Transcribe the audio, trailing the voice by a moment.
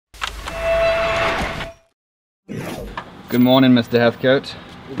Good morning, Mr. Hethcote.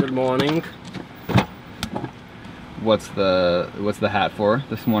 Good morning. What's the hat for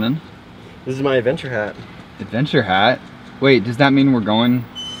this morning? This is my adventure hat. Adventure hat? Wait, does that mean we're going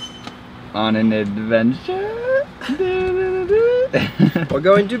on an adventure? We're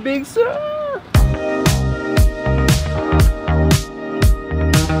going to Big Sur.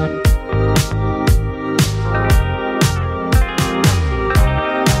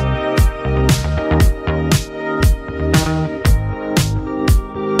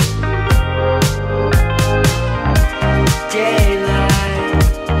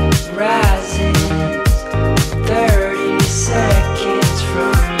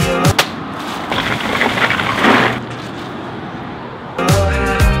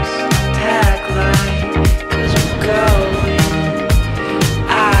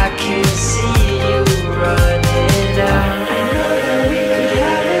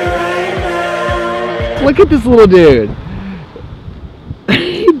 Look at this little dude. What are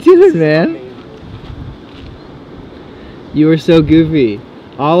you doing, man? You are so goofy.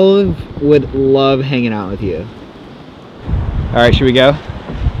 Olive would love hanging out with you. All right, should we go?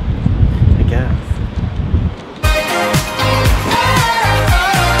 I guess.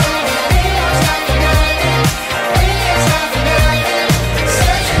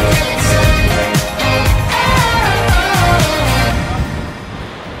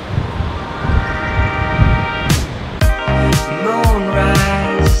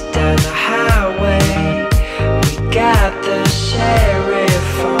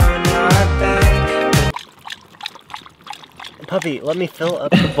 Puppy, let me fill up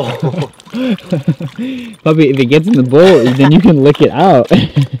the bowl. Puppy, if it gets in the bowl, then you can lick it out.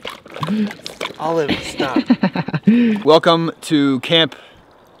 Olive, stop. Welcome to Camp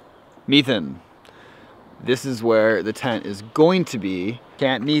Methan. This is where the tent is going to be.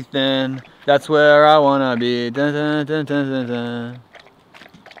 Camp Methan, that's where I wanna be. Dun, dun, dun, dun, dun, dun.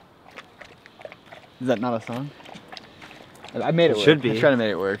 Is that not a song? I made it work. Should be. I tried to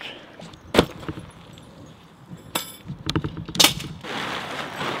make it work.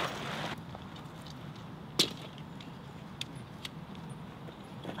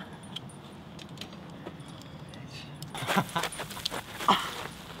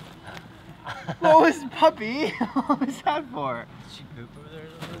 What was Puppy? What was that for? Did she poop over there or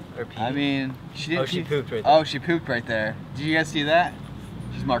something? Or pee? I mean, she didn't. Oh, she pooped right there. Oh, she pooped right there. Did you guys see that?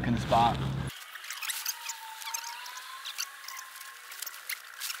 She's marking the spot.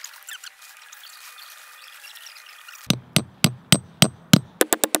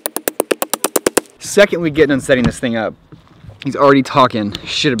 Second we get done setting this thing up, he's already talking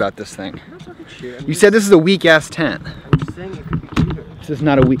shit about this thing. I'm not talking shit. You said this is a weak ass tent. I'm just saying it could be cuter. This is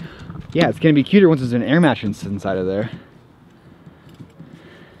not a weak. Yeah, it's gonna be cuter once there's an air mattress inside of there.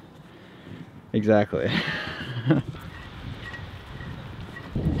 Exactly.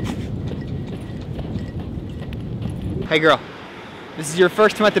 Hey girl, this is your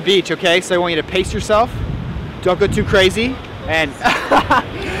first time at the beach, okay? So I want you to pace yourself. Don't go too crazy. And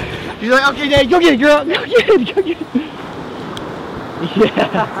she's like, okay, Dad, go get it, girl. Go get it, go get it.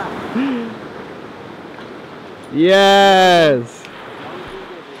 Yeah. Yes.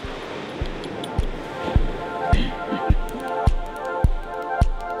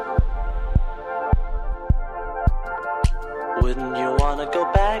 Wouldn't you wanna go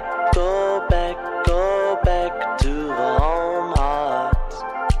back, go back, go back to the home hearts,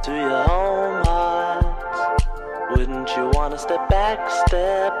 to your home hearts? Wouldn't you wanna step back,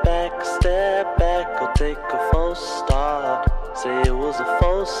 step back, step back, or take a false start? Say it was a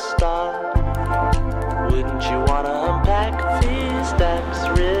false start. Wouldn't you wanna unpack these steps,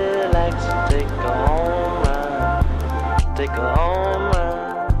 relax, and take a home run, take a home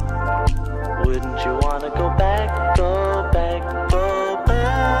run? Wouldn't you wanna go back, go back, go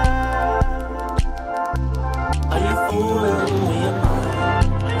back? Are you fooling with your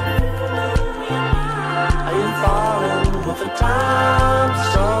mind? Are you falling with the time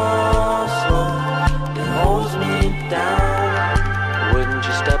so slow that holds me down? Wouldn't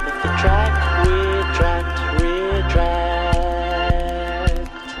you step off the track, retract, retract?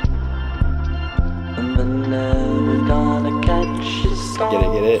 And then never gonna catch you so.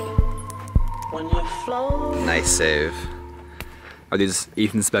 Get it. When you float. Nice save. Are these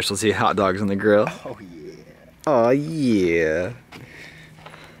Ethan's specialty hot dogs on the grill? Oh yeah. Oh yeah.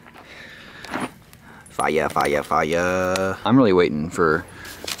 Fire, fire, fire. I'm really waiting for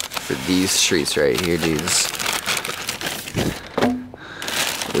these streets right here, dudes.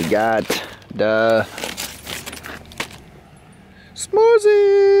 We got the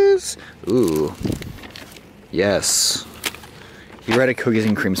s'mores. Ooh. Yes. You ever had a cookies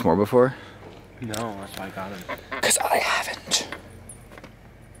and cream s'more before? No, that's why I got him. Because I haven't.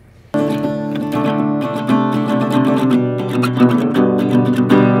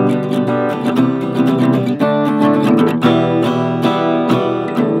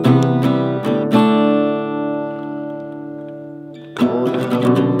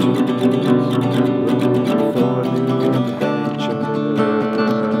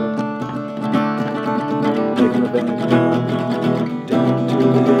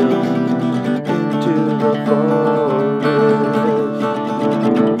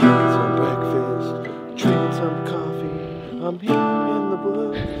 I'm here in the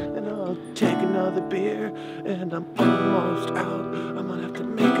woods, and I'll take another beer, and I'm almost out. I'm gonna have to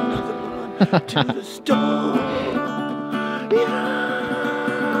make another run to the store. Yeah,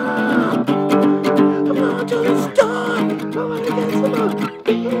 I'm going to the store. I wanna get some more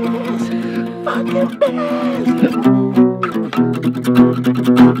beers, fucking beers.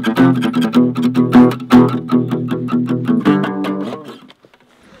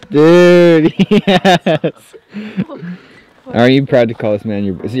 Dude, yes. Are you proud to call this man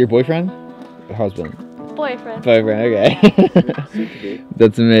your? Is it your boyfriend? Or husband? Boyfriend. Boyfriend. Okay.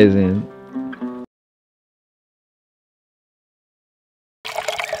 That's amazing.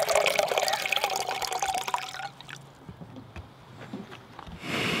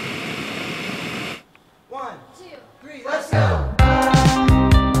 One, two, three, let's go!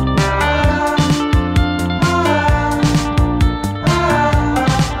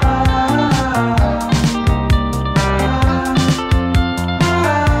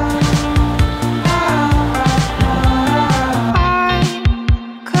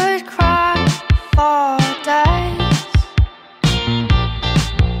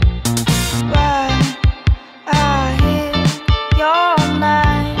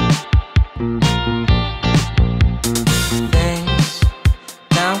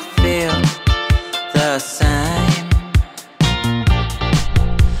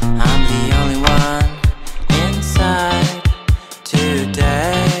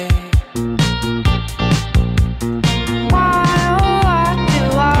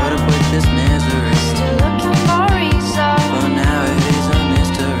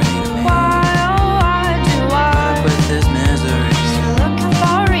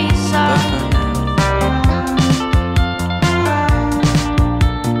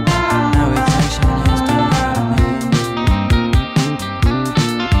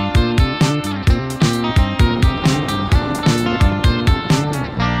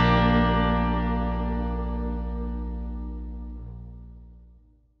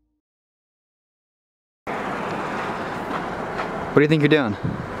 What do you think you're doing?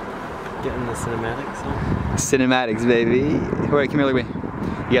 Getting the cinematics on. Cinematics, baby. Wait, come here, look at me.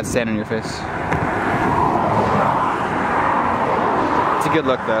 You got sand on your face. It's a good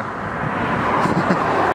look, though.